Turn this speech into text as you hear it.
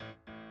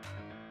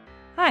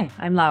Hi,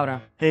 I'm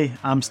Laura. Hey,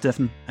 I'm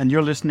Stefan, and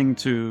you're listening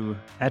to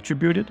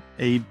Attributed,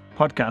 a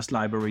podcast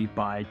library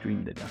by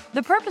Dream Data.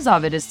 The purpose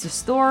of it is to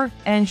store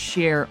and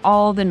share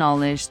all the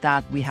knowledge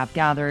that we have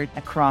gathered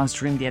across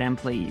Dream Data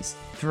employees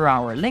through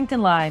our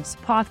LinkedIn Lives,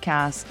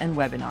 podcasts, and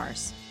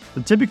webinars.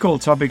 The typical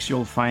topics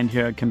you'll find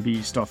here can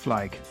be stuff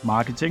like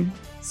marketing,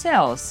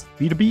 Sales,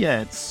 B2B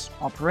ads,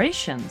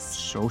 operations,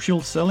 social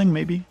selling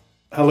maybe.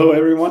 Hello,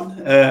 everyone.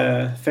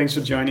 Thanks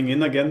for joining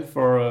in again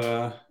for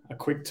a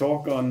quick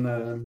talk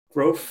on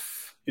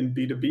growth in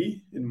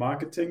B2B, in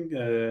marketing,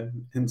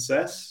 in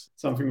SaaS,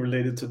 something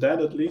related to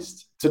that at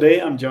least. Today,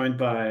 I'm joined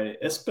by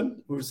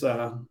Esben, who's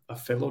a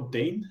fellow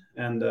Dane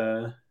and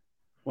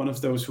one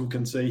of those who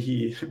can say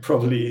he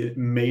probably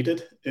made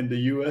it in the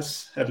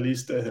US, at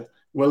least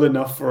well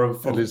enough for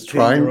at least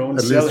trying to.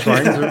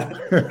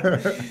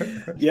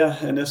 Yeah,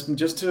 and Esben,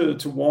 just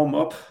to warm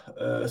up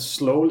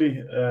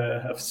slowly,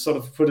 I've sort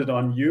of put it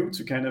on you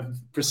to kind of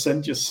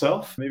present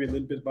yourself, maybe a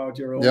little bit about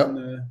your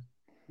own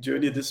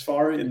journey this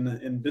far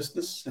in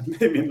business and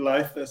maybe in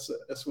life as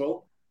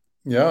well.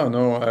 Yeah,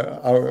 no,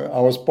 I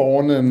was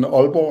born in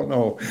Aalborg.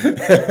 No,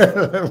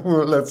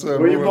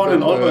 were you born in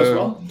Aalborg as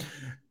well?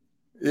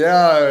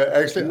 Yeah,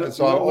 actually, I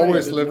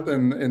always lived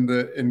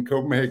in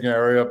Copenhagen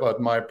area, but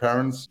my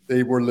parents,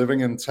 they were living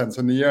in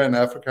Tanzania in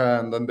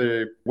Africa, and then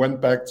they went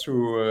back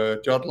to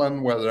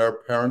Jutland, where their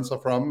parents are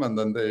from, and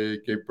then they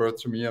gave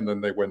birth to me, and then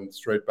they went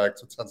straight back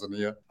to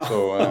Tanzania.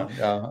 So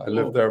I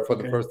lived there for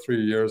the first 3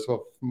 years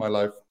of my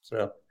life. So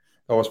yeah,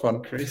 that was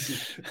fun. Crazy.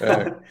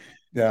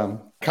 Yeah,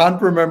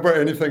 can't remember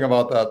anything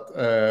about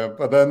that.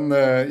 But then,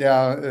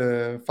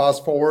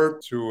 fast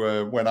forward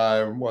to when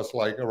I was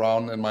like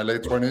around in my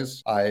late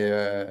 20s,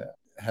 I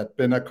had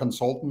been a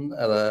consultant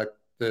at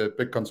the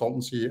big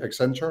consultancy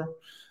Accenture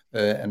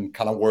and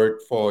kind of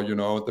worked for,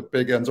 the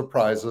big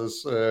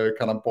enterprises,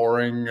 kind of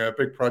boring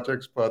big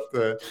projects, but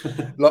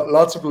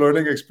lots of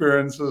learning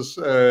experiences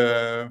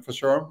for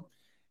sure.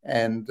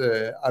 And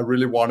I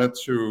really wanted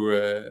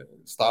to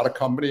start a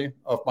company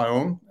of my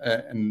own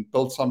and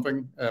build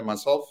something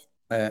myself.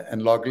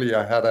 And luckily,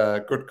 I had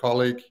a good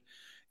colleague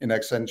in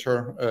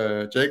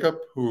Accenture, Jacob,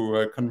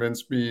 who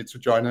convinced me to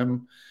join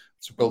him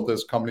to build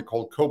this company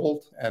called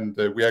Cobalt. And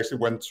we actually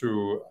went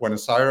to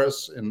Buenos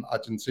Aires in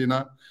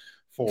Argentina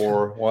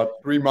for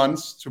 3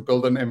 months to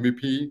build an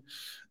MVP.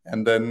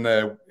 And then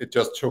it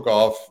just took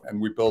off, and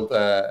we built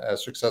a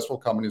successful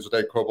company.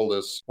 Today, Cobalt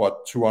is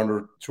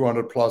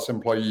 200 plus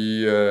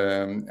employee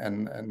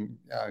and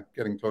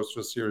getting close to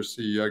a Series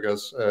C, I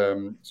guess.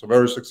 So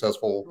very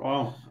successful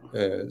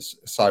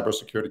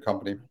cybersecurity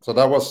company. So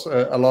that was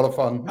a lot of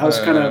fun. I was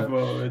kind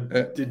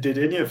of, did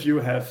any of you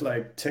have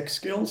like tech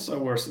skills,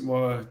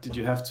 or did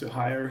you have to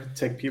hire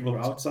tech people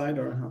outside?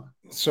 Or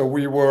So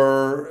we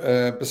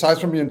were, besides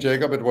from me and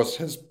Jacob, it was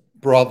his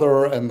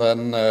brother and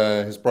then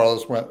his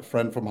brother's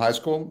friend from high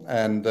school,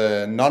 and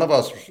none of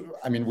us,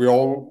 we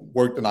all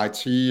worked in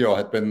IT or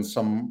had been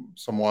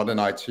somewhat in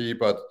IT,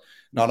 but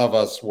none of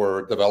us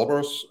were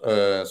developers.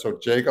 So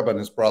Jacob and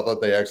his brother,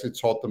 they actually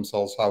taught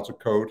themselves how to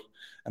code,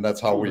 and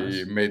that's how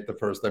we made the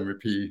first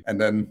MVP. And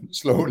then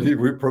slowly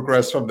we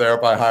progressed from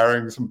there by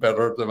hiring some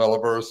better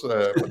developers.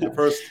 But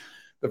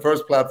the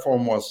first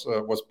platform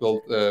was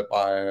built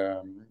by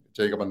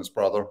Jacob and his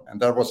brother, and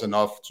that was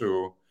enough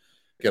to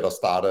get us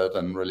started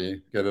and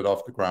really get it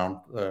off the ground.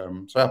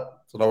 So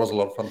that was a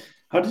lot of fun.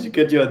 How did you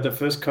get the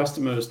first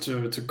customers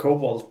to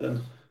Cobalt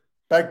then?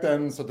 Back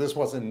then, so this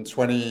was in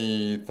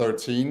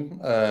 2013.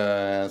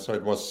 So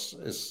it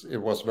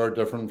was very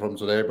different from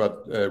today,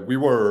 but we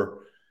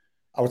were,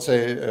 I would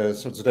say,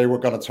 so today we're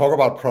going to talk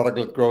about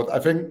product-led growth. I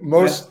think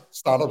most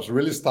startups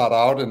really start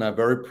out in a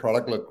very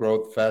product-led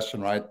growth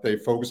fashion, right? They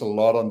focus a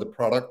lot on the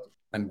product,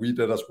 and we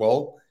did as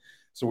well.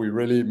 So we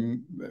really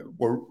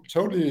were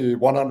totally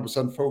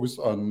 100% focused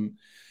on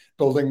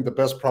building the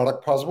best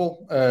product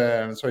possible.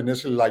 So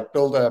initially,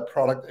 build a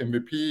product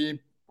MVP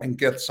and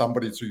get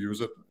somebody to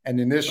use it. And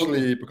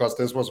initially, because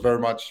this was very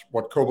much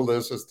what Cobalt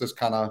is this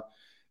kind of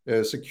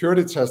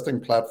security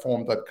testing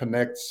platform that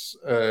connects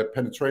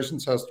penetration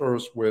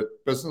testers with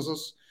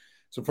businesses.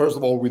 So first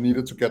of all, we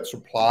needed to get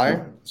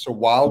supply. So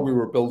while we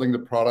were building the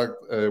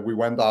product, we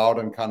went out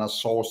and kind of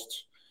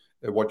sourced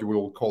what you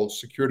will call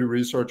security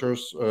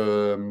researchers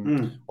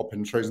or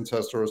penetration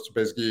testers to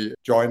basically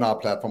join our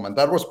platform. And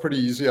that was pretty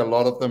easy. A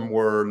lot of them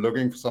were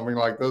looking for something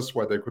like this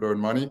where they could earn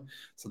money.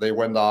 So they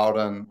went out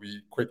and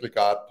we quickly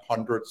got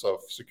hundreds of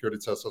security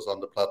testers on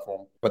the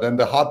platform. But then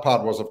the hard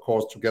part was, of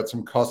course, to get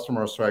some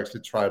customers to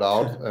actually try it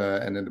out.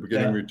 And in the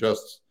beginning, we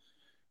just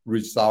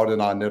reached out in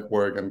our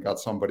network and got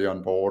somebody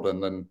on board.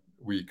 And then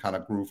we kind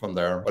of grew from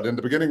there. But in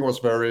the beginning, it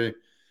was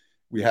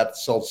we had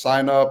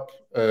self-sign up.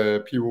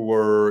 People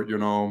were,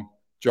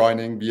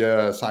 joining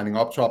via signing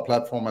up to our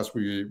platform as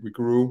we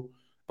grew.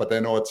 But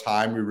then over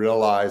time, we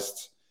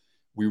realized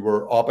we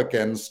were up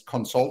against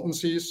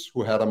consultancies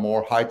who had a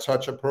more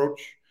high-touch approach.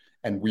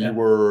 And we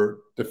were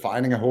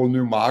defining a whole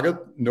new market.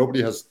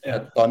 Nobody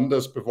had done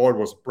this before. It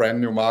was a brand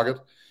new market.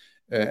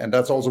 And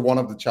that's also one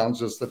of the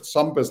challenges that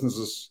some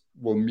businesses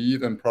will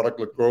meet in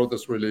product-led growth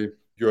is really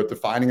you're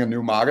defining a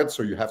new market,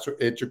 so you have to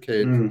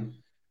educate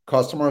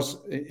customers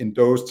in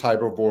those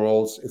type of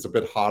worlds. It's a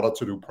bit harder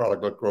to do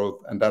product-led growth,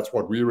 and that's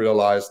what we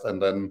realized.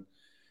 And then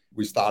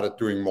we started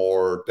doing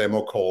more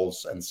demo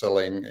calls and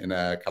selling in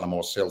a kind of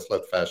more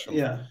sales-led fashion.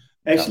 Yeah.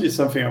 Actually,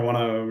 something I want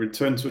to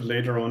return to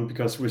later on,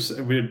 because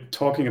we're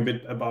talking a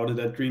bit about it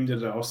at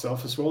DreamData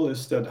ourselves as well,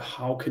 is that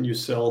how can you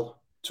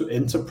sell to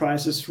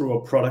enterprises through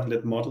a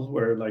product-led model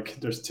where like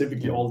there's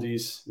typically all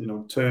these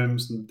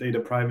terms and data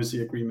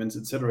privacy agreements,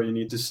 etc. you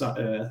need to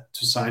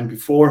sign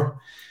before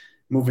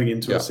moving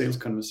into a sales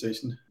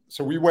conversation.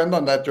 So we went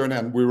on that journey,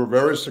 and we were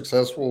very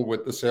successful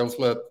with the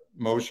sales-led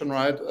motion,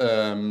 right?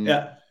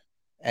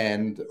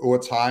 And over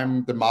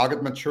time, the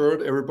market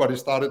matured. Everybody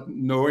started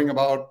knowing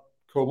about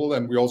Cobalt,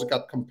 and we also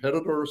got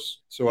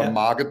competitors. So a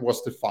market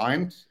was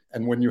defined.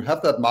 And when you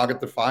have that market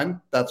defined,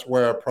 that's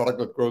where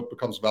product-led growth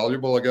becomes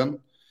valuable again.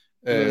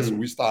 So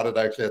we started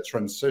actually a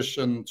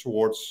transition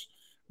towards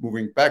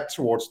moving back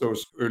towards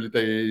those early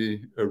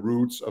day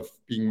roots of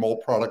being more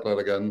product-led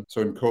again.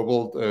 So in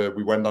Cobalt,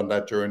 we went on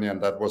that journey,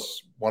 and that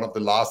was one of the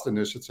last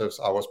initiatives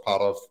I was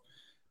part of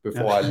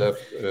before I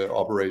left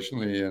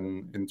operationally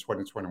in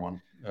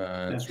 2021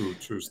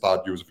 to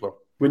start Userflow.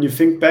 When you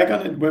think back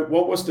on it,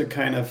 what was the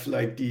kind of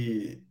like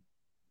the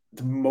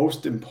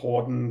most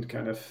important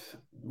kind of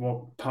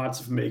parts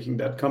of making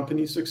that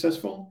company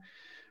successful?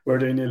 Were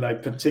there any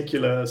like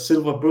particular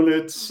silver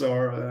bullets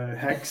or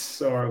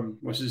hacks, or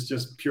was it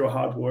just pure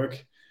hard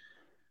work?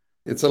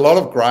 It's a lot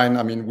of grind.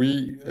 I mean,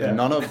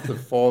 none of the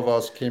four of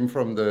us came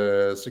from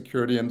the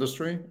security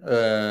industry,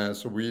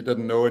 so we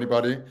didn't know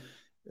anybody.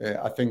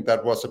 I think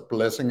that was a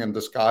blessing in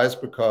disguise,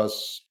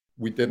 because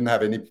we didn't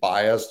have any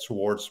bias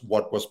towards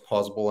what was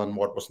possible and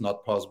what was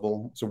not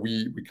possible. So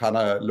we kind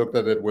of looked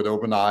at it with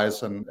open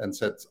eyes and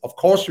said, of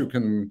course you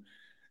can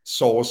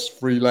source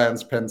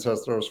freelance pen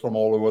testers from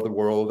all over the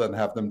world and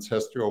have them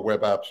test your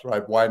web apps,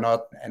 right? Why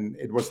not? And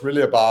it was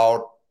really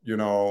about,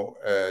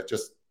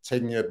 just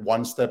taking it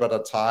one step at a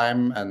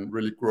time and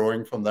really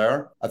growing from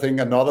there. I think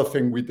another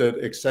thing we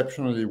did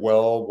exceptionally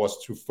well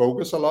was to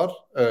focus a lot.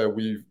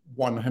 We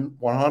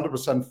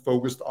 100%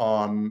 focused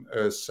on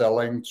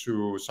selling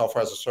to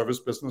software as a service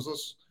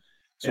businesses.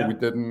 So we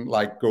didn't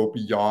go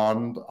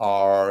beyond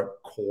our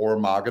core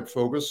market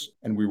focus,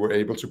 and we were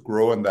able to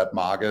grow in that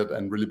market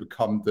and really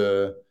become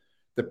the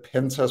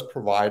pen test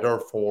provider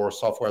for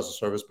software as a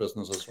service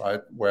businesses, right?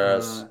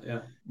 Whereas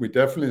we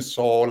definitely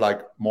saw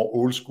more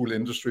old school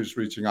industries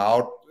reaching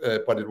out,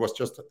 but it was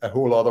just a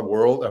whole other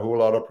world, a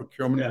whole other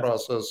procurement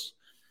process,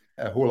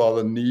 a whole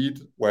other need.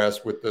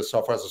 Whereas with the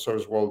software as a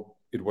service world,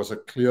 it was a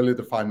clearly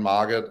defined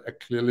market, a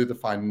clearly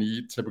defined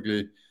need.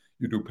 Typically,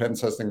 you do pen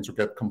testing to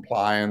get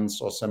compliance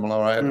or similar,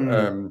 right?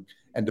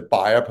 And the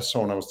buyer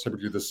persona was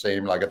typically the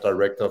same, like a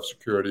director of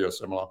security or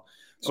similar.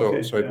 So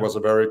it was a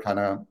very kind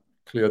of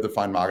clear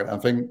defined market. I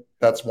think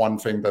that's one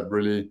thing that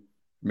really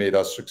made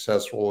us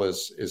successful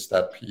is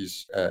that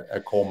piece,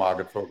 a core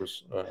market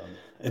focus.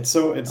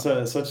 So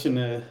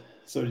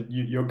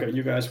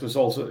you guys was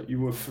also,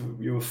 you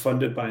were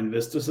funded by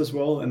investors as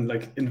well, and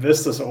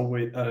investors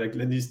always at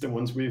least the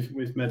ones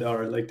we've met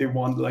are they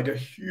want a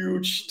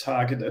huge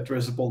target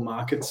addressable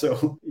market.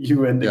 So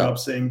you ended up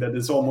saying that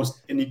it's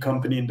almost any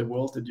company in the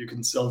world that you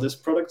can sell this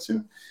product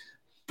to.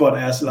 But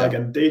as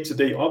a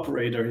day-to-day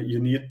operator, you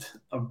need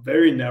a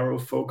very narrow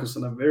focus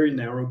on a very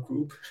narrow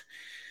group,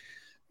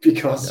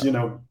 because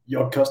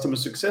your customer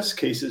success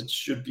cases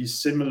should be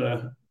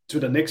similar to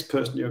the next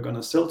person you're going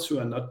to sell to,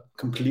 and not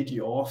completely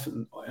off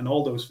and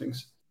all those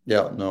things.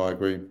 Yeah, no, I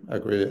agree.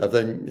 I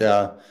think,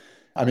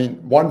 I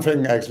mean, one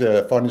thing, actually,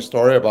 a funny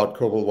story about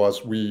Cobalt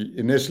was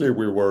initially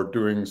we were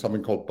doing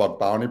something called bug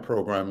bounty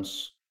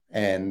programs.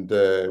 And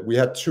we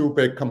had two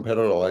big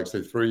competitors,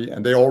 actually three,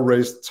 and they all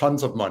raised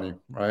tons of money,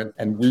 right?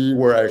 And we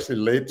were actually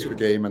late to the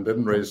game and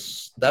didn't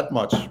raise that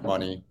much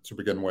money to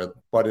begin with.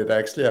 But it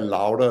actually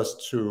allowed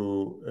us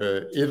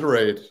to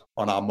iterate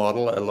on our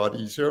model a lot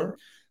easier.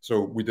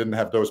 So we didn't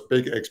have those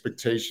big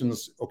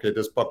expectations. Okay,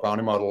 this bug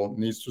bounty model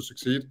needs to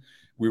succeed.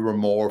 We were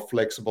more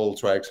flexible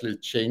to actually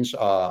change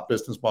our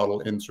business model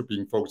into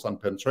being focused on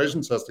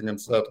penetration testing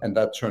instead. And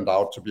that turned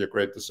out to be a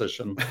great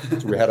decision.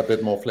 So we had a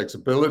bit more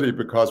flexibility,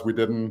 because we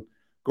didn't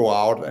go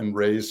out and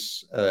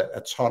raise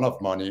a ton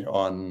of money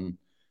on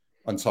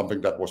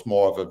something that was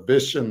more of a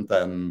vision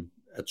than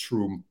a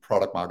true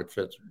product market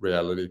fit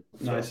reality.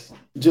 Nice.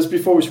 Just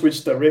before we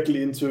switch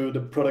directly into the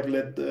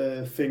product-led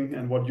thing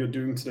and what you're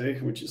doing today,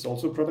 which is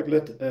also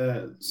product-led,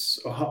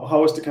 so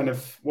how was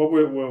what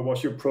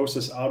was your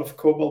process out of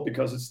Cobalt?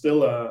 Because it's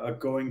still a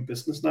going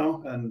business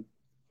now, and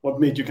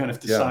what made you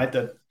decide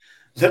that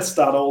let's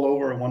start all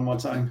over one more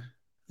time?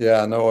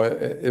 Yeah, no,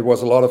 it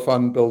was a lot of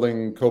fun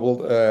building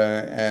Cobalt,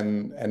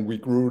 and we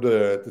grew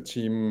the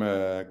team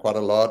quite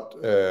a lot.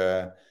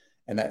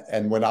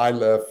 And when I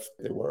left,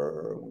 they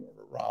were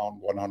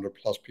around 100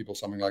 plus people,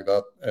 something like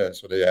that.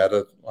 So they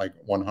added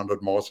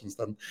 100 more since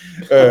then.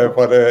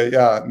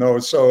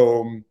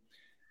 So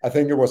I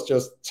think it was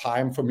just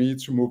time for me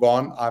to move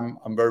on.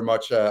 I'm very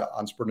much an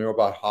entrepreneur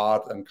by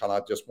heart, and kind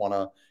of just want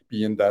to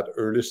be in that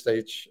early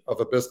stage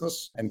of a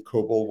business. And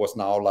Cobalt was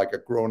now like a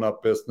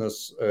grown-up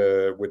business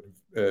with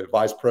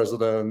vice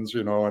presidents,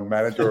 and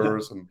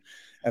managers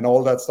and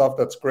all that stuff.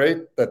 That's great.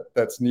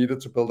 That's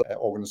needed to build an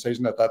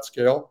organization at that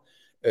scale.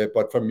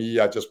 But for me,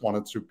 I just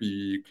wanted to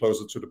be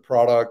closer to the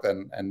product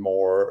and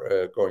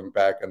more going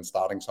back and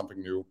starting something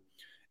new.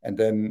 And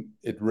then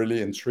it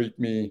really intrigued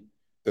me,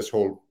 this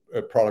whole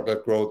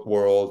product-led growth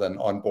world and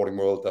onboarding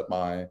world that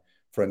my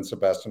friend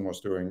Sebastian was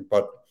doing.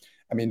 But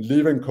I mean,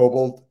 leaving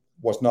Cobalt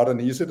was not an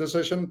easy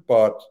decision,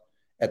 but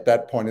at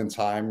that point in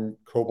time,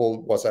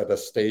 Cobalt was at a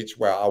stage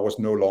where I was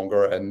no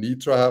longer a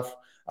need to have.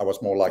 I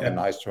was more like a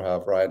nice to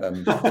have, right?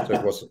 And so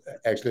it was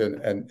actually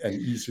an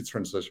easy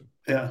transition.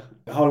 Yeah.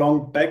 How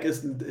long back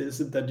is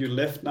it that you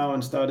left now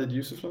and started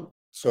Userflow?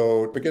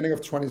 So beginning of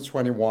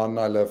 2021,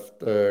 I left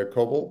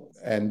Cobalt,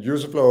 and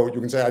Userflow, you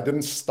can say I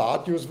didn't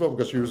start Userflow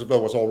because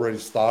Userflow was already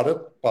started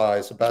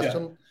by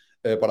Sebastian,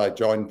 but I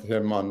joined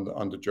him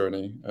on the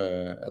journey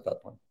at that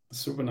point.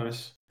 Super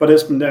nice. But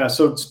Esben,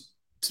 so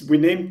we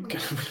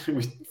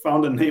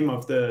found a name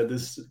of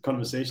this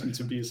conversation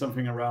to be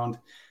something around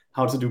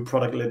how to do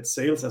product-led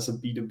sales as a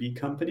B2B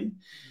company.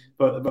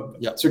 But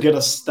to get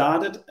us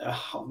started,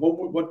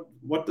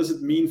 what does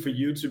it mean for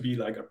you to be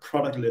like a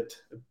product-led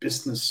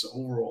business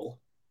overall?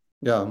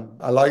 Yeah,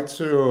 I like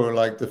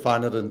to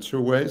define it in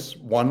two ways.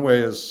 One way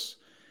is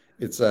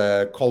it's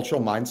a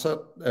cultural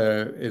mindset.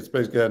 It's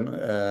basically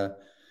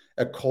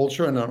a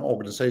culture in an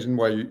organization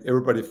where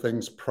everybody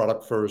thinks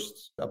product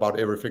first about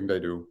everything they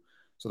do.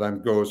 So then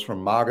it goes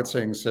from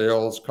marketing,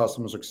 sales,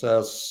 customer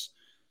success,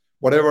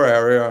 whatever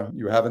area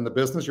you have in the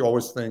business, you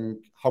always think,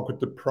 how could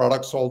the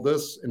product solve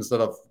this,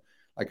 instead of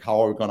like,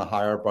 how are we going to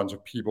hire a bunch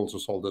of people to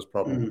solve this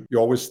problem? Mm-hmm. You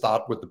always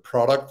start with the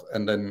product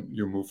and then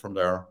you move from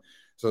there.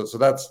 So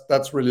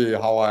that's really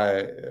how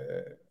I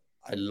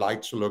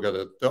like to look at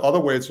it. The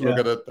other way to look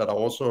at it that I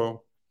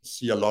also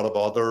see a lot of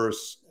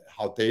others,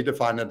 how they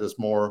define it, is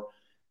more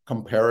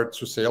compare it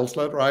to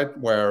sales-led, right?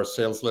 Where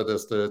sales-led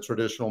is the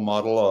traditional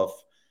model of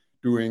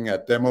doing a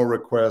demo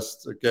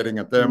request, getting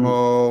a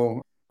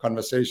demo,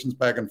 conversations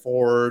back and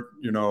forth,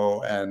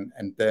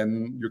 and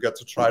then you get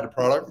to try the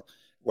product.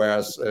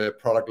 Whereas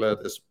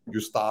product-led is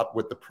you start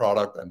with the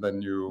product and then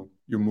you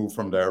move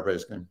from there,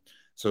 basically.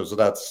 So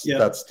that's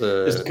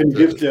the. Can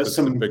you give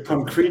some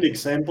concrete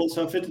examples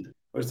of it,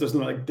 or is there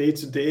some like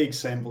day-to-day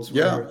examples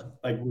where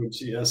like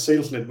a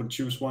sales-led would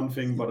choose one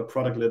thing, but a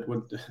product-led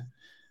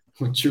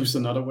would choose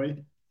another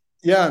way?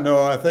 Yeah,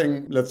 no, I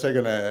think let's take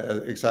an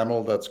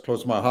example that's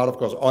close to my heart, of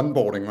course,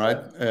 onboarding, right?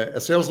 A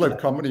sales-led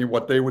company,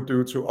 what they would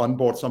do to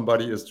onboard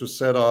somebody is to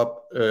set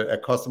up a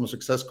customer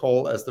success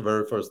call as the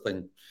very first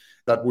thing.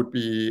 That would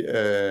be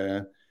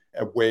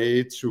a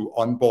way to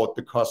onboard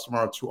the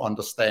customer to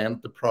understand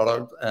the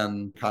product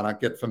and kind of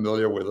get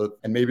familiar with it.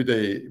 And maybe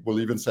they will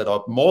even set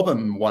up more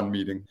than one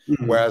meeting.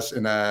 Mm-hmm. Whereas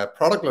in a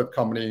product-led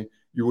company,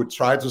 you would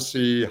try to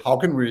see how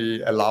can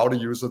we allow the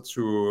user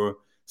to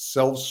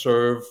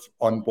self-serve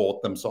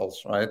onboard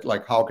themselves, right?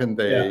 Like how can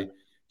they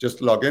just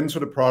log into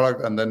the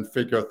product and then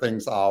figure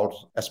things out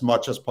as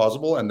much as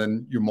possible, and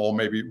then you more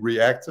maybe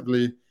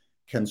reactively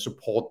can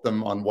support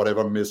them on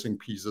whatever missing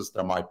pieces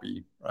there might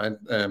be, right?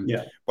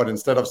 But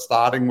instead of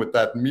starting with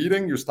that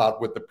meeting, you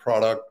start with the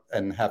product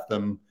and have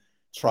them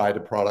try the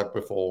product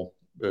before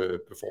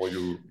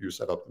you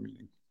set up the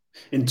meeting.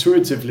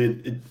 Intuitively,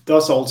 it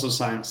does also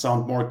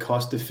sound more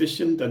cost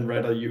efficient than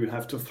rather you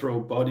have to throw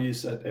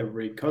bodies at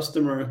every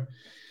customer.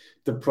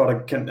 The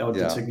product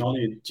the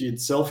technology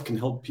itself can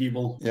help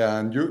people. Yeah,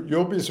 and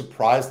you'll be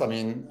surprised. I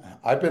mean,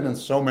 I've been in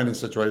so many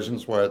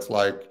situations where it's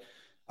like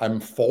I'm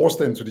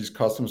forced into these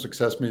customer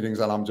success meetings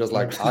and I'm just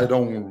like, I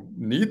don't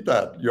need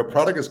that. Your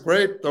product is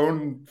great.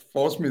 Don't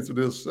force me to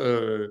this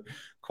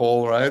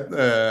call, right?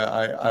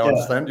 I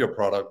understand your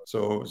product.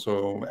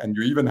 So, and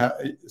you even have,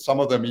 some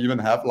of them even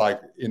have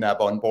like in-app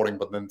onboarding,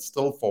 but then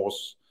still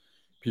force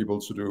people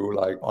to do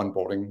like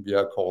onboarding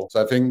via call.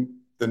 So I think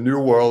the new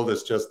world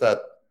is just that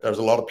there's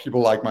a lot of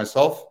people like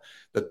myself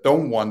that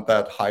don't want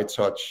that high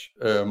touch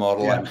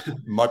model and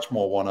much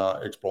more want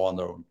to explore on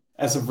their own.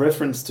 As a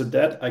reference to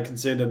that, I can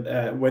say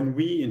that when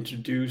we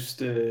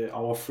introduced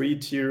our free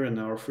tier and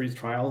our free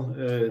trial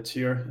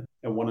tier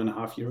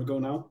 1.5 years ago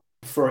now,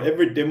 for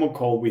every demo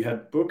call we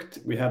had booked,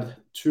 we had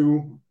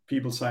 2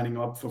 people signing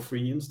up for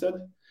free instead.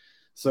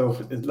 So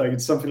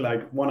it's something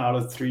like 1 out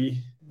of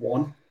 3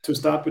 want to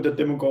start with a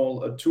demo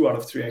call. 2 out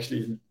of 3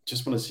 actually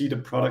just want to see the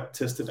product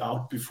tested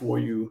out before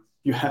you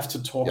have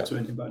to talk to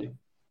anybody.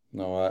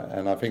 No,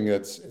 and I think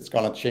it's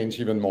going to change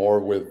even more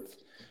with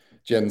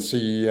Gen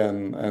Z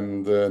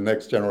and the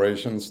next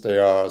generations. They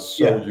are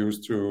so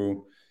used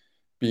to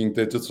being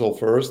digital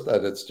first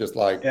that it's just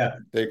like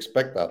they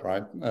expect that,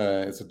 right?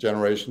 It's a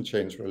generation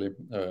change really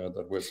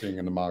that we're seeing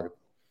in the market.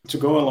 To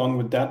go along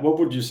with that, what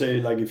would you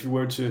say, like if you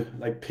were to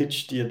like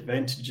pitch the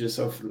advantages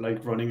of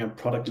like running a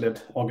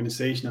product-led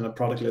organization and a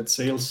product-led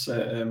sales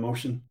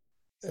motion?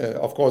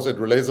 Of course, it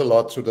relates a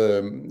lot to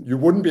you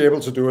wouldn't be able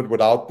to do it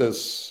without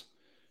this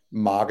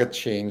market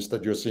change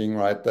that you're seeing,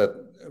 right?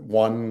 That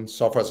one,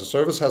 software as a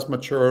service has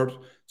matured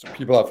so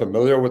people are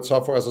familiar with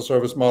software as a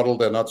service model.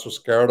 They're not so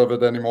scared of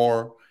it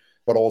anymore,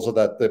 but also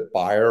that the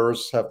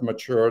buyers have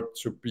matured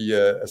to be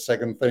a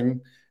second thing.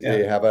 Yeah.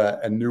 They have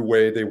a new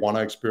way they want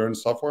to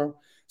experience software.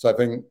 So I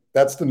think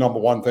that's the number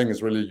one thing,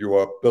 is really you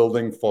are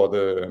building for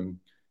the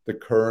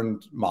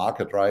current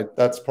market, right?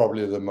 That's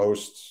probably the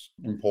most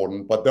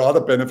important. But the other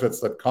benefits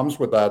that comes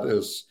with that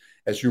is,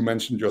 as you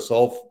mentioned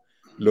yourself,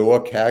 lower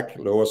CAC,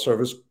 lower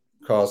service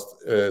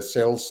cost,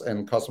 sales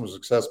and customer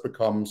success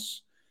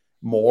becomes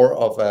more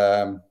of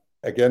a,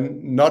 again,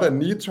 not a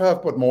need to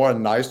have, but more a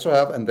nice to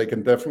have. And they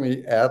can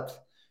definitely add,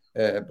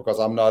 because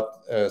I'm not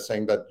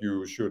saying that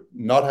you should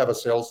not have a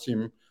sales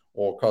team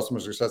or customer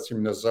success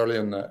team necessarily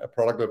in a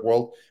product-led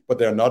world, but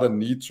they're not a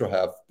need to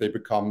have. They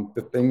become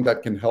the thing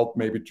that can help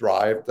maybe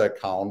drive the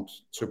account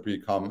to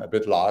become a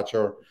bit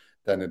larger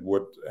than it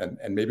would,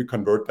 and maybe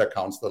convert the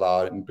accounts that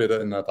are in bit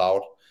in and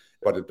out.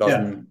 But it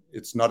doesn't,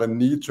 it's not a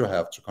need to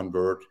have to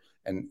convert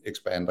and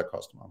expand the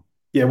customer.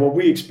 Yeah, what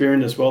we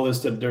experienced as well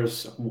is that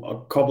there's a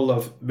couple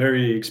of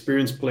very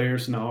experienced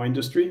players in our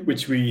industry,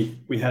 which we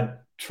had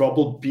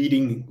trouble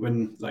beating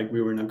when like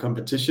we were in a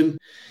competition,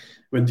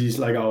 when these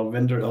like our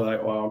vendor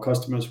or our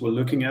customers were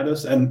looking at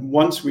us. And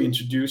once we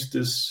introduced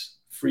this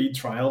free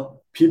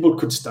trial, people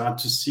could start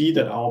to see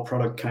that our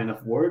product kind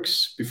of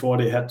works before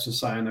they had to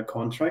sign a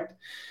contract,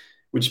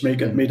 which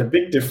made a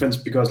big difference.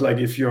 Because like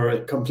if you're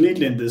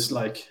completely in this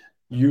like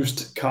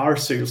used car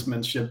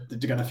salesmanship,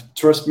 that you're gonna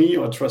trust me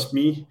or trust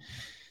me,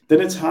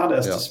 then it's hard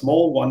as the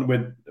small one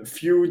with a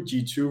few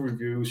G2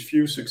 reviews,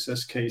 few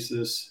success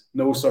cases,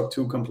 no SOC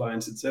 2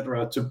 compliance,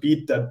 etc., to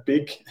beat that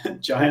big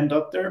giant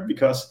up there,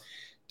 because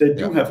they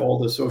do have all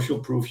the social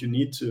proof you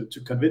need to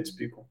convince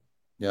people.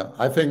 Yeah,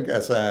 I think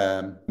as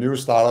a new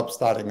startup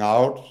starting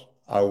out,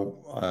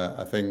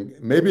 I think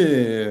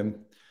maybe,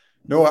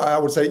 no, I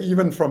would say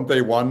even from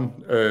day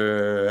one,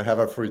 have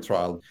a free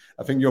trial.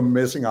 I think you're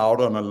missing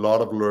out on a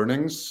lot of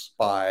learnings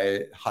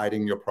by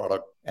hiding your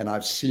product. And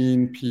I've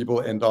seen people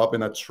end up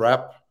in a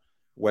trap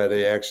where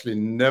they actually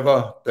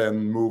never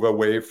then move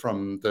away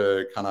from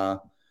the kind of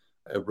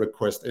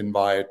request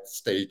invite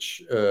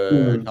stage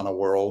kind of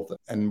world.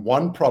 And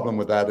one problem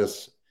with that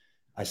is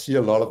I see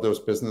a lot of those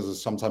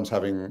businesses sometimes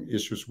having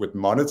issues with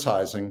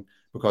monetizing,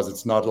 because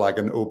it's not like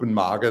an open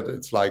market.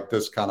 It's like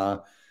this kind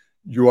of,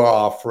 you are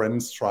our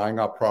friends trying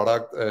our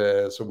product,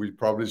 so we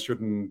probably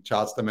shouldn't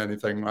charge them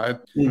anything, right?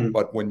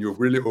 But when you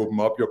really open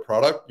up your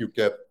product, you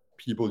get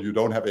people you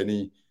don't have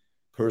any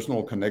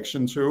personal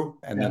connection to,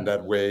 and in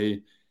that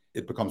way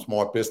it becomes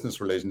more a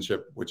business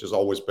relationship, which is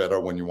always better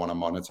when you want to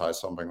monetize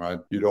something, right?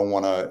 You don't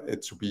want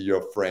it to be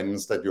your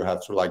friends that you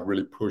have to like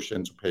really push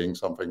into paying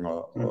something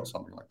or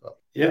something like that.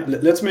 Yeah,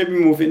 let's maybe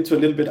move into a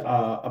little bit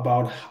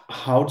about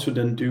how to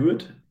then do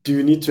it. Do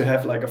you need to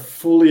have like a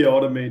fully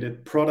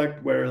automated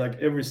product where like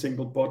every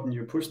single button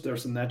you push,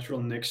 there's a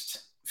natural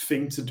next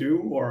thing to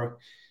do, or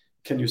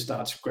can you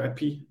start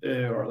scrappy,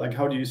 or like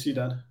how do you see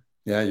that?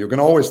 Yeah, you can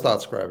always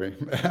start scrappy.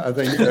 I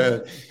think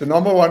the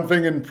number one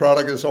thing in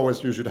product is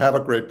always you should have a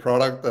great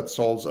product that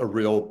solves a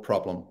real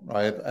problem,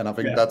 right? And I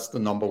think that's the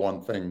number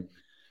one thing.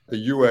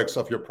 The UX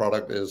of your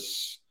product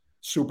is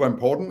super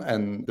important,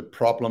 and the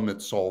problem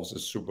it solves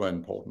is super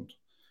important.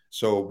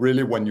 So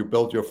really, when you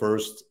build your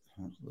first,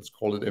 let's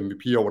call it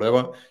MVP or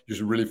whatever, you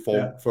should really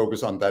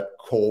focus on that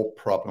core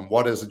problem.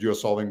 What is it you're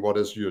solving? What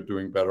is it you're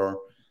doing better?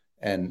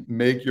 And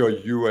make your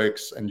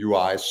UX and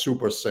UI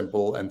super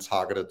simple and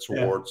targeted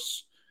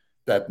towards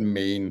that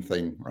main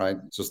thing, right?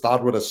 So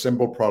start with a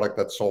simple product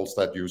that solves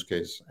that use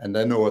case. And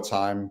then over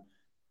time,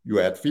 you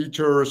add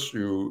features,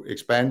 you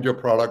expand your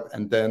product,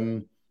 and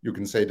then you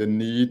can say the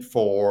need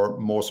for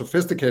more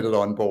sophisticated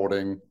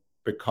onboarding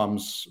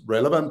becomes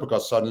relevant,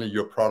 because suddenly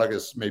your product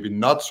is maybe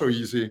not so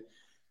easy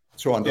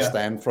to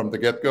understand from the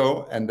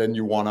get-go. And then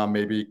you want to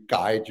maybe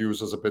guide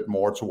users a bit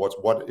more towards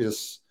what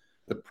is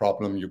the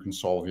problem you can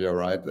solve here,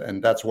 right?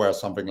 And that's where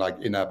something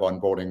like in-app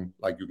onboarding,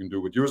 like you can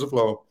do with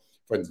Userflow,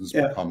 for instance,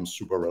 becomes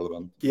super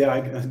relevant.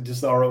 Yeah,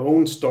 just our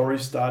own story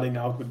starting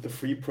out with the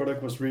free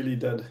product was really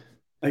that,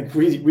 like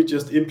we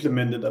just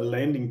implemented a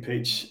landing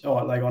page,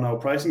 or like on our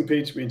pricing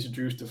page, we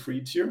introduced a free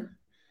tier.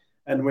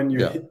 And when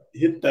you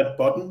hit that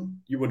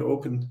button, you would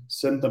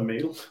send a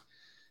mail.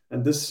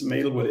 And this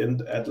mail would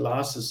end at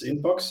Lars's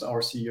inbox, our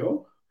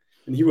CEO.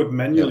 And he would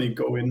manually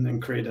go in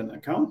and create an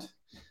account.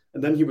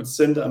 And then he would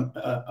send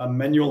a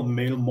manual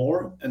mail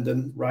more, and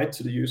then write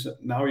to the user,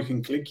 now you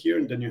can click here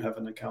and then you have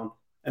an account.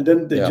 And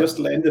then they just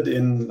landed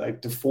in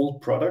like the full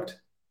product.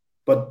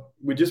 But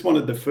we just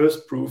wanted the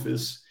first proof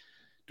is,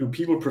 do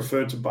people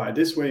prefer to buy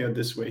this way or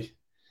this way?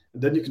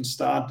 And then you can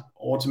start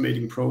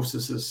automating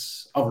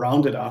processes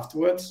around it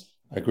afterwards.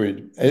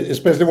 Agreed.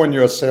 Especially when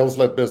you're a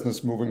sales-led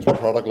business moving to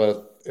product-led,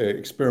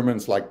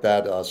 experiments like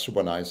that are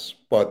super nice.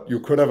 But you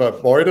could have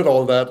avoided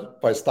all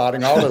that by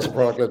starting out as a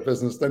product-led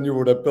business. Then you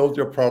would have built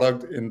your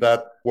product in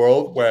that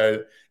world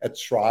where a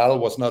trial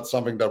was not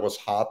something that was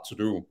hard to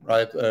do,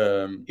 right?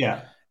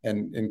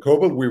 And in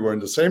Cobalt, we were in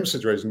the same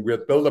situation. We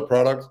had built a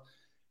product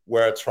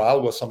where a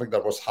trial was something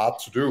that was hard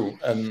to do.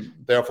 And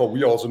therefore,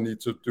 we also need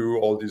to do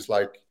all these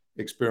like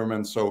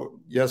experiment. So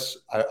yes,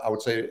 I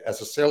would say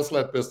as a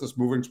sales-led business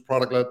moving to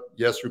product-led,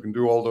 yes, you can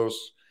do all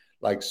those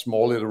like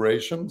small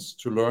iterations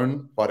to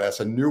learn. But as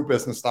a new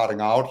business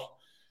starting out,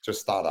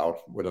 just start out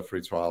with a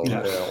free trial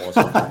or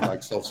something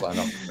like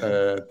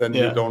self-sign-up. Then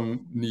you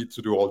don't need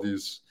to do all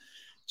these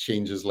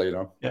changes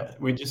later. Yeah,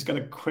 we just got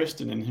a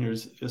question in here,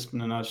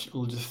 Espen, and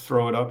I'll just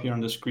throw it up here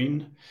on the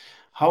screen.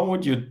 How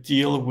would you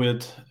deal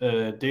with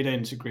data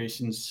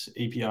integrations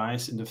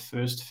APIs in the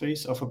first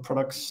phase of a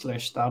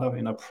product/startup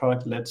in a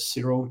product-led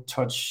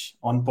zero-touch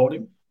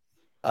onboarding?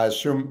 I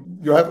assume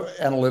you have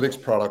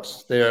analytics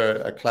products.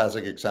 They're a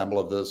classic example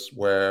of this,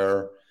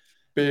 where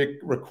big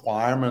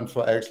requirement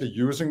for actually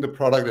using the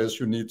product is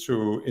you need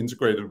to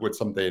integrate it with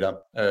some data,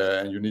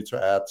 and you need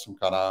to add some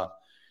kind of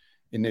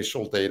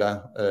initial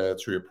data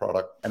to your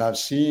product. And I've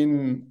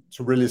seen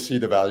to really see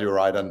the value,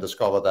 right, and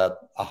discover that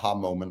aha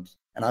moment.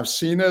 And I've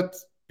seen it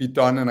be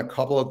done in a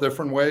couple of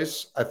different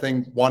ways. I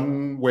think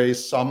one way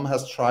some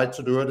has tried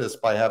to do it is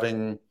by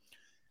having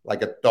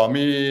like a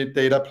dummy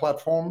data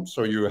platform.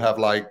 So you have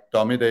like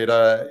dummy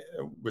data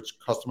which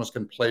customers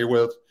can play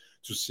with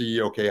to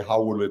see, okay,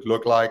 how will it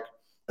look like?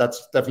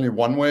 That's definitely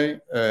one way.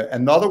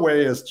 Another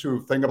way is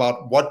to think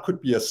about what could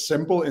be a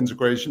simple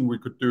integration we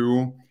could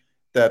do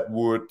that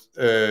would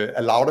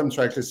allow them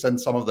to actually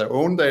send some of their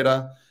own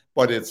data,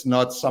 but it's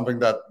not something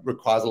that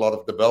requires a lot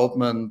of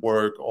development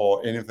work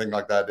or anything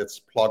like that. It's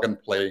plug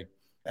and play.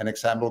 An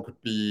example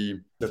could be,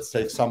 let's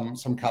take some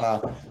kind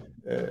of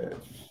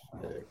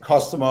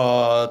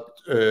customer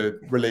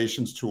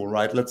relations tool,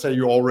 right? Let's say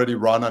you already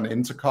run an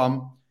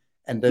intercom,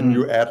 and then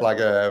you add like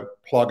a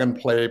plug and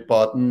play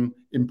button,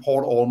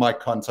 import all my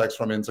contacts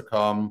from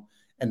intercom,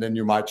 and then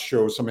you might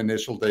show some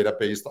initial data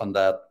based on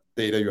that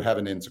data you have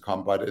in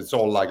intercom, but it's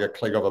all like a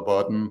click of a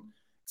button.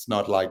 It's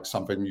not like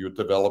something your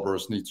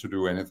developers need to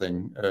do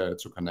anything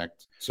to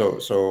connect.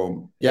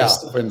 So yeah,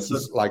 for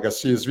instance, like a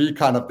CSV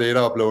kind of data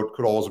upload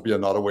could also be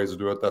another way to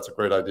do it. That's a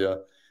great idea.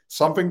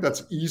 Something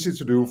that's easy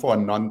to do for a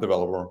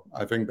non-developer.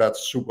 I think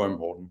that's super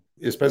important,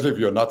 especially if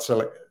you're not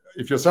selling.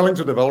 If you're selling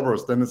to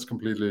developers, then it's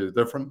completely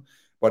different.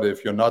 But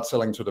if you're not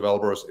selling to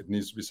developers, it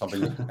needs to be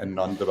something a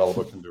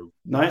non-developer can do.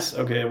 Nice.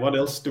 Okay, what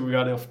else do we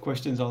got of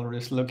questions? I'll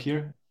just look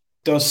here.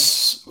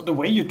 Does the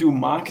way you do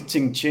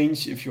marketing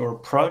change if you're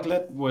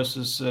product-led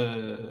versus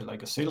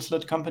like a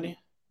sales-led company?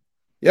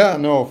 Yeah,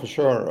 no, for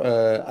sure.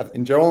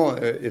 In general,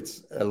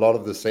 it's a lot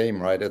of the same,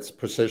 right? It's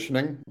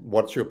positioning.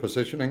 What's your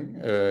positioning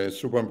is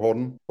super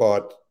important.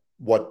 But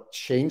what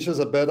changes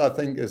a bit, I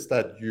think, is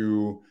that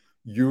you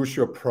use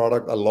your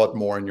product a lot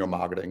more in your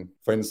marketing.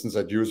 For instance,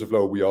 at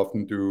Userflow, we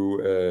often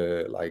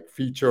do like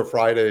feature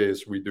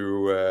Fridays. We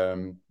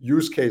do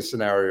use case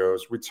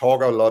scenarios. We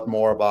talk a lot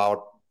more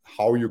about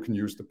how you can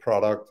use the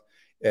product,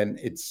 and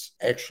it's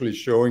actually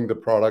showing the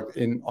product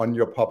on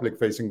your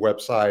public-facing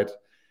website,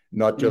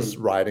 not just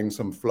writing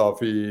some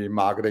fluffy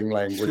marketing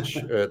language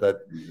that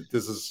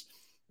this is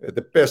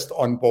the best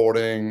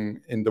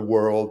onboarding in the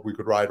world we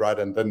could write, right,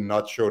 and then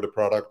not show the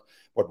product.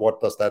 But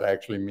what does that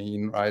actually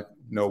mean, right?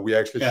 No, we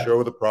actually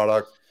show the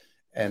product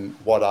and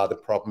what are the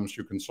problems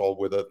you can solve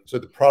with it. So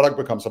the product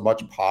becomes a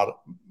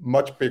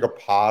much bigger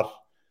part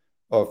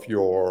of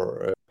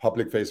your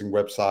public-facing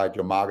website,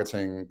 your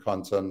marketing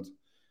content,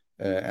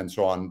 and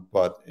so on.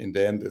 But in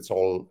the end, it's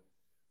all,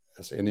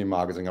 as any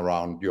marketing,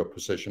 around your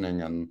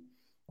positioning and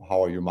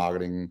how are you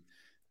marketing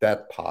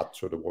that part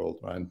to the world,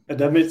 right? And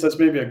that's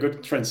maybe a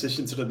good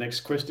transition to the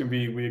next question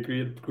we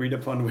agreed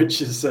upon,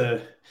 which is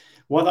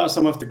what are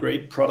some of the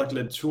great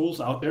product-led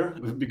tools out there?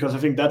 Because I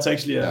think that's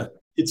actually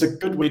it's a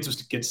good way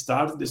to get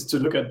started, is to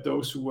look at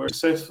those who were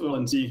successful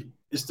and see,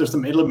 is there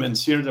some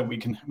elements here that we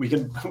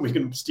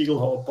can steal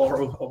or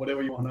borrow or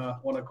whatever you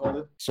wanna call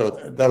it? So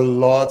there are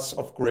lots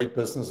of great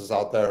businesses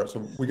out there.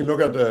 So we can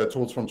look at the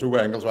tools from two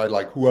angles, right?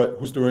 Like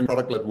who's doing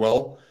product-led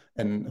well,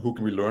 and who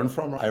can we learn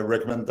from? I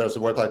recommend there's a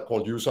website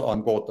called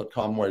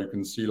useronboard.com where you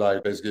can see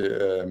like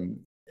basically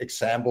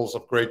examples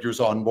of great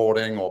user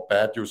onboarding or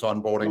bad user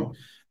onboarding.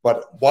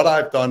 But what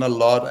I've done a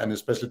lot, and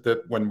especially did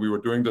when we were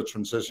doing the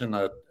transition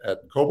at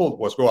Cobalt,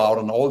 was go out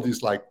on all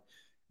these like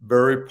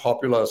very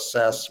popular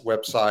SaaS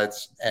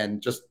websites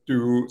and just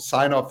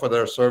sign up for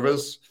their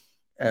service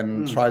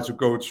and try to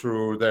go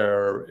through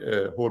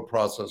their whole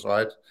process,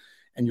 right?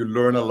 And you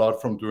learn a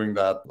lot from doing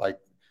that, like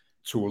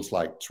tools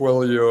like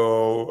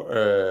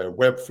Twilio,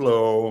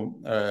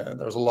 Webflow.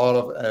 There's a lot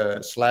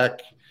of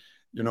Slack.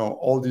 You know,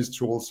 all these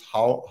tools,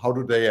 how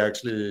do they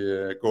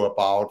actually go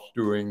about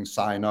doing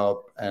sign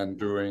up and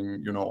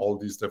doing, you know, all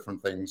these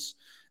different things?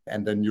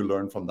 And then you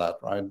learn from that,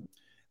 right?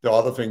 The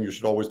other thing you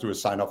should always do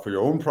is sign up for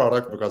your own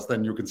product, because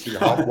then you can see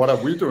what are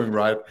we doing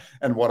right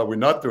and what are we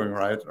not doing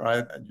right?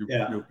 And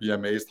you'll be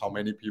amazed how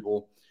many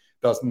people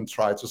doesn't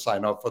try to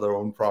sign up for their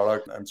own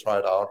product and try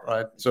it out,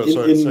 right? So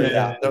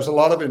there's a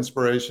lot of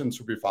inspiration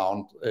to be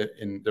found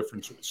in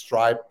different tools.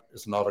 Stripe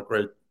is another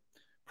great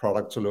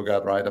product to look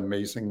at, right?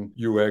 Amazing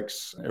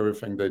UX,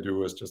 everything they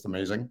do is just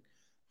amazing.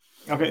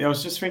 Okay, I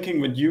was just thinking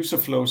with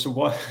Userflow. So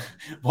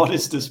what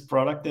is this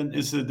product then?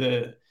 Is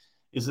it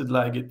Is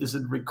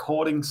it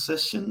recording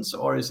sessions,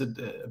 or is it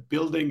a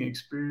building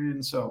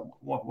experience, or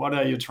what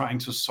are you trying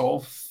to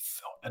solve,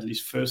 at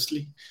least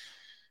firstly?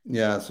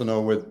 Yeah, so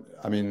no,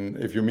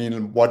 if you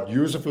mean what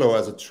Userflow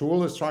as a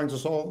tool is trying to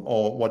solve,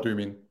 or what do you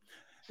mean?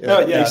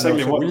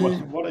 Exactly. So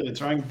what are you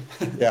trying?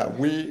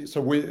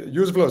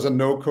 Userflow is a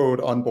no-code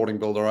onboarding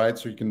builder, right?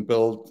 So you can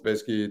build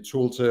basically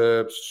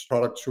tooltips,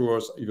 product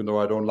tours, even though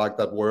I don't like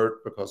that word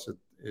because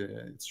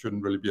it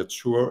shouldn't really be a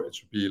tour. It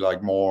should be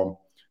like more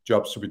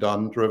jobs to be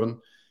done driven.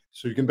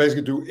 So you can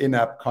basically do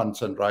in-app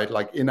content, right?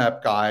 Like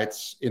in-app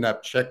guides,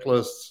 in-app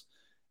checklists,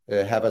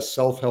 have a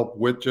self-help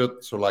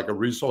widget, so like a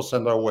resource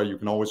center where you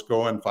can always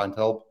go and find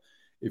help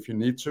if you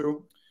need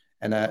to.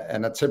 And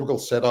a typical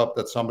setup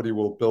that somebody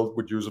will build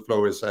with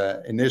Userflow is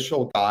an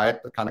initial guide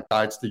that kind of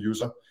guides the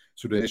user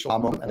to the initial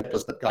moment, and it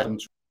does that guide them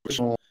to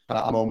additional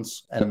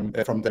moments. And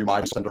from the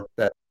reminder center,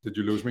 did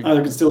you lose me?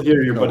 I can still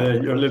hear you, No.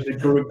 But you're a little bit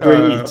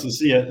grainy to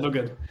see it. Look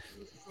at it.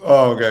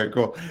 Oh, okay,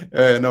 cool.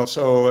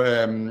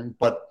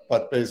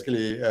 But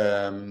basically,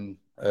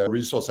 a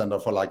resource center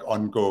for like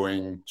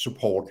ongoing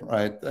support,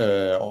 right?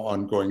 Or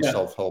ongoing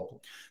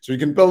self-help. So you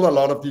can build a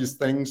lot of these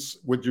things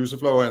with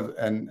Userflow,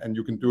 and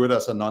you can do it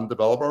as a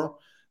non-developer.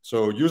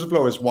 So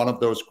Userflow is one of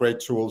those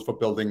great tools for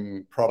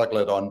building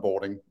product-led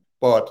onboarding.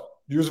 But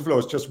Userflow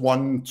is just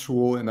one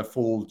tool in a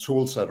full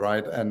tool set,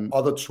 right? And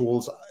other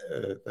tools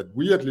that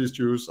we at least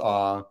use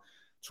are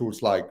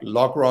tools like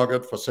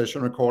LogRocket for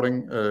session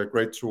recording,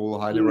 great tool,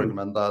 highly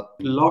recommend that.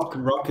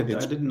 LogRocket,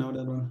 I didn't know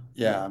that one.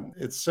 Yeah,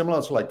 it's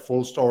similar to like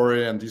Full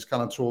Story and these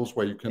kind of tools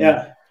where you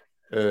can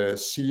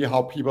see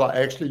how people are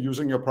actually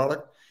using your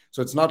product.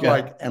 So it's not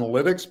like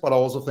analytics, but I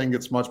also think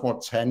it's much more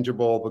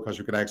tangible because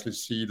you can actually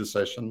see the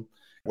session,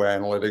 where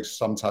analytics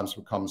sometimes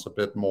becomes a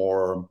bit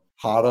more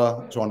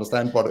harder to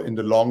understand. But in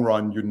the long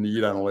run, you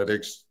need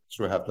analytics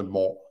to have the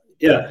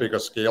bigger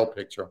scale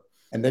picture.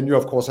 And then you,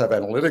 of course, have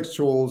analytics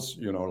tools,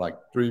 like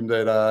Dream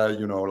Data,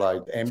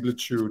 like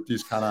Amplitude,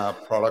 these kind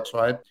of products,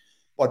 right?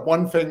 But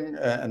one thing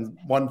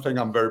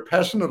I'm very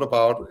passionate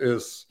about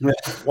is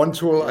one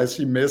tool I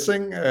see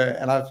missing,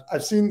 and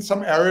I've seen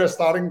some areas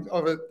starting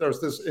of it. There's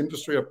this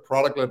industry of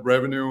product-led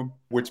revenue,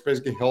 which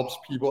basically helps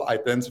people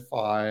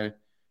identify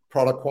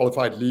product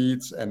qualified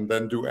leads and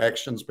then do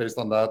actions based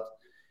on that.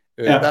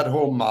 That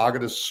whole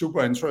market is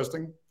super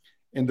interesting.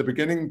 In the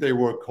beginning, they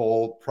were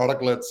called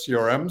product-led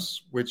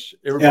CRMs, which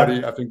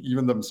everybody, I think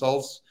even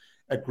themselves,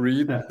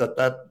 agreed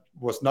that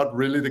was not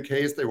really the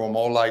case. They were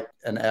more like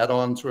an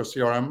add-on to a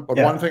CRM. But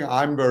one thing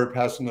I'm very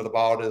passionate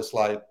about is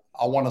like,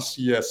 I want to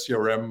see a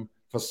CRM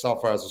for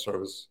software as a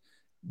service.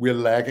 We're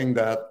lagging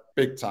that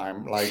big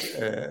time. Like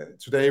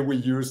today we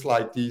use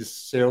like these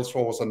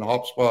Salesforce and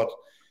HubSpot,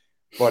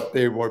 but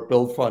they were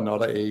built for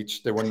another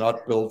age. They were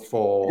not built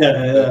for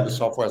the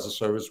software as a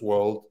service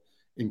world,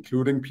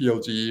 including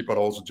PLG, but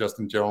also just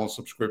in general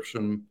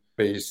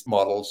subscription-based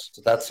models.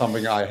 So that's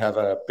something I have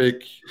a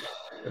big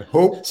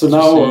hope to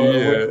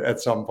see at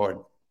some point.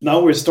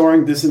 Now we're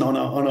storing this on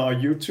our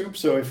YouTube.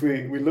 So if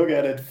we look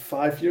at it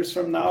 5 years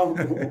from now,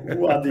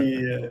 who are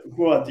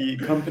the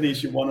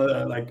companies you want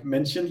to like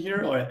mention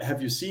here, or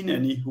have you seen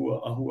any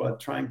who are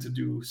trying to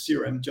do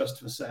CRM just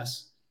for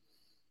SaaS?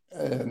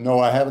 No,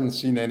 I haven't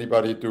seen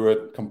anybody do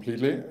it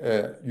completely.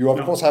 You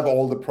of course have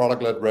all the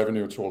product-led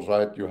revenue tools,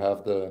 right? You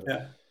have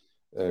the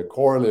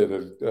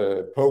correlated,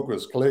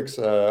 focus, clicks,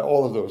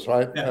 all of those,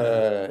 right?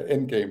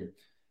 Endgame.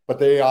 But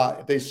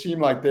they seem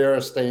like they're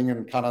staying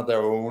in kind of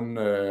their own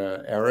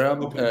area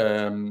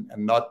and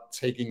not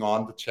taking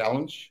on the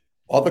challenge.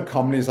 Other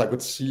companies I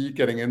could see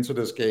getting into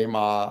this game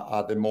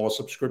are the more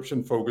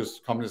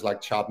subscription-focused companies like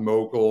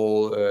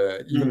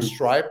ChartMogul, even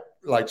Stripe.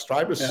 Like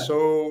Stripe is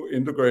so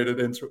integrated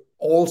into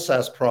all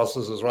SaaS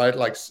processes, right?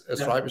 Like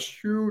Stripe is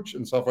huge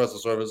in software as a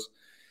service.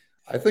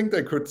 I think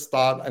they could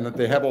start, and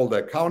they have all the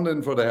account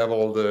info, they have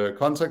all the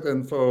contact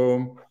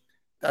info.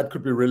 That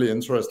could be really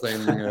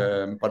interesting.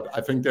 But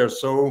I think they're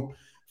so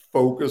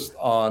focused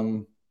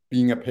on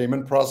being a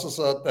payment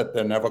processor that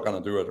they're never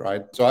going to do it,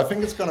 right? So I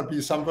think it's going to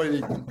be somebody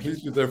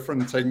completely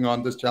different taking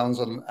on this challenge,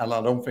 and I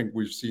don't think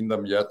we've seen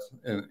them yet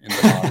in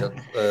the market.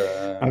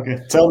 Okay,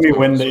 tell me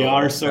when they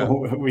are, so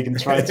we can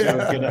try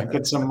to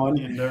get some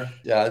money in there.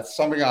 Yeah, it's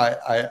something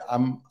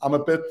I'm a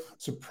bit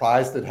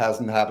surprised it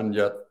hasn't happened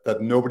yet, that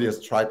nobody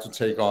has tried to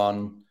take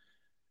on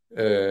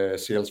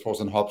Salesforce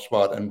and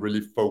HubSpot and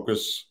really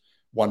focus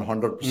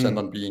 100%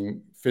 on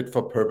being fit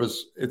for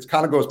purpose. It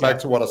kind of goes back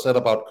to what I said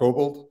about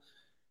Cobalt.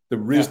 The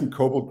reason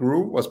Cobalt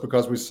grew was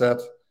because we said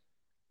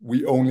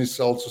we only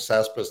sell to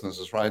SaaS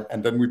businesses, right?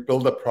 And then we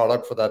build a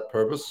product for that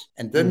purpose.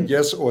 And then,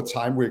 yes, over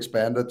time we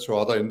expanded to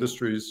other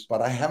industries,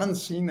 but I haven't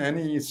seen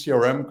any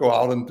CRM go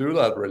out and do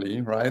that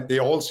really, right? They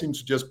all seem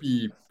to just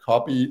be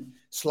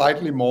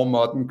slightly more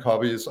modern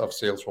copies of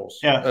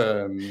Salesforce.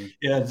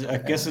 I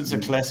guess it's a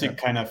classic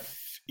kind of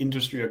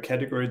industry or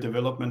category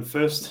development.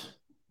 First,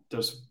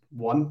 there's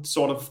one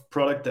sort of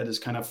product that is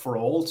kind of for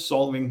all,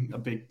 solving a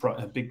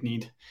big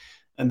need.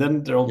 And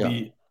then there'll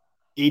be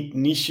 8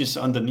 niches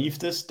underneath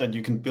this that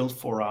you can build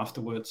for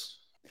afterwards.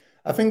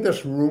 I think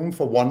there's room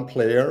for one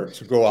player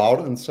to go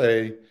out and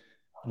say,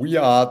 we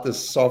are the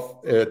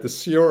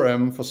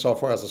CRM for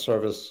software as a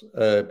service,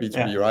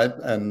 B2B, right?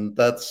 And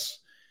that's,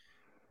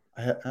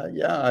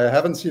 I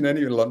haven't seen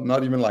any,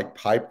 not even like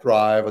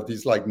Pipedrive or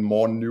these like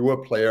more newer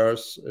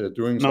players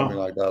doing something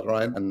like that,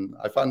 right? And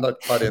I find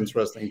that quite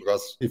interesting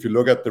because if you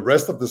look at the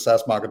rest of the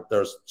SaaS market,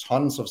 there's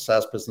tons of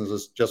SaaS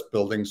businesses just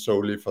building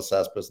solely for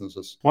SaaS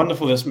businesses.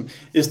 Wonderful, Esben.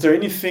 Is there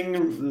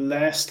anything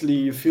lastly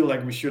you feel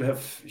like we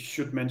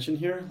should mention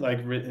here,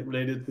 like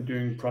related to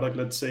doing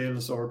product-led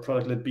sales or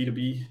product-led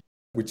B2B?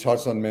 We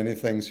touched on many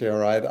things here,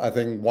 right? I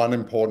think one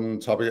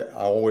important topic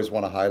I always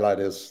want to highlight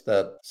is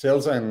that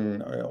sales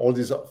and all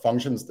these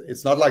functions,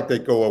 it's not like they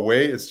go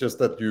away. It's just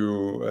that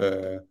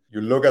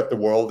you look at the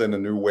world in a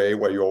new way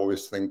where you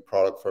always think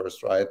product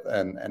first, right?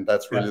 And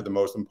that's really the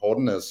most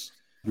important is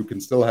you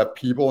can still have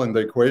people in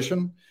the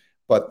equation,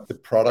 but the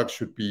product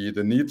should be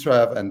the need to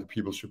have, and the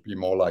people should be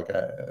more like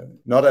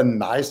not a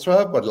nice to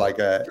have, but like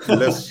a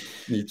less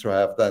need to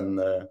have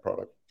than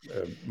product.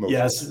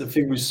 Yes, the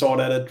thing we saw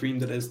that at Dream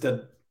that is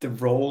that the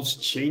roles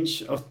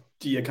change of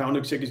the account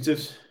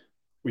executives.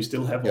 We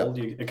still have all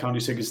the account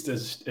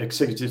executives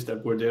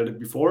that were there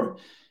before.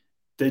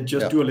 They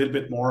just do a little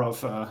bit more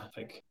of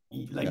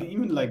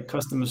even like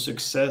customer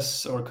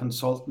success or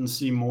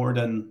consultancy more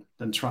than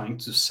trying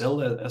to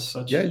sell it as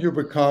such. Yeah, you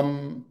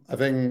become, I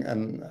think,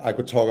 and I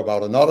could talk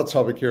about another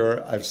topic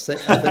here. I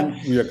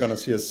think we are going to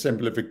see a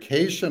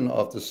simplification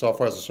of the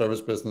software as a service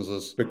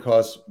businesses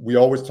because we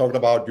always talked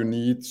about you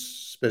need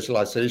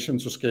specialization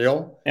to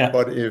scale. Yeah.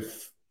 But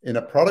if in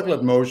a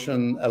product-led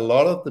motion, a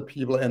lot of the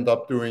people end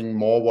up doing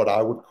more what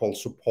I would call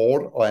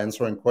support or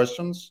answering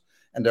questions,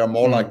 and they're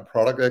more like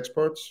product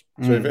experts.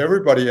 So if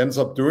everybody ends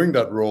up doing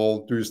that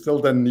role, do you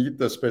still then need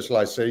the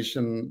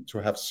specialization to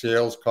have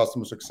sales,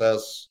 customer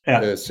success,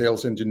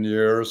 sales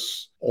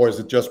engineers, or is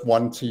it just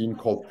one team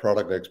called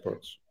product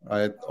experts,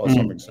 right? Or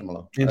something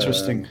similar.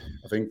 Interesting.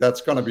 I think that's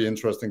going to be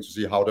interesting to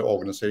see how the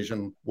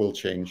organization will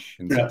change.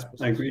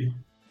 I agree.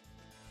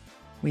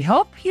 We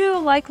hope you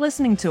like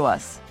listening to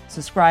us.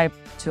 Subscribe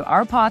to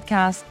our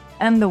podcast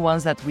and the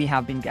ones that we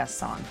have been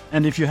guests on.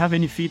 And if you have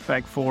any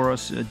feedback for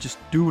us, just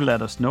do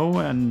let us know.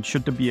 And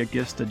should there be a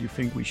guest that you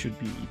think we should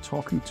be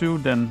talking to,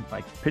 then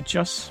pitch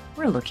us.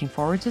 We're looking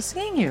forward to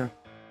seeing you.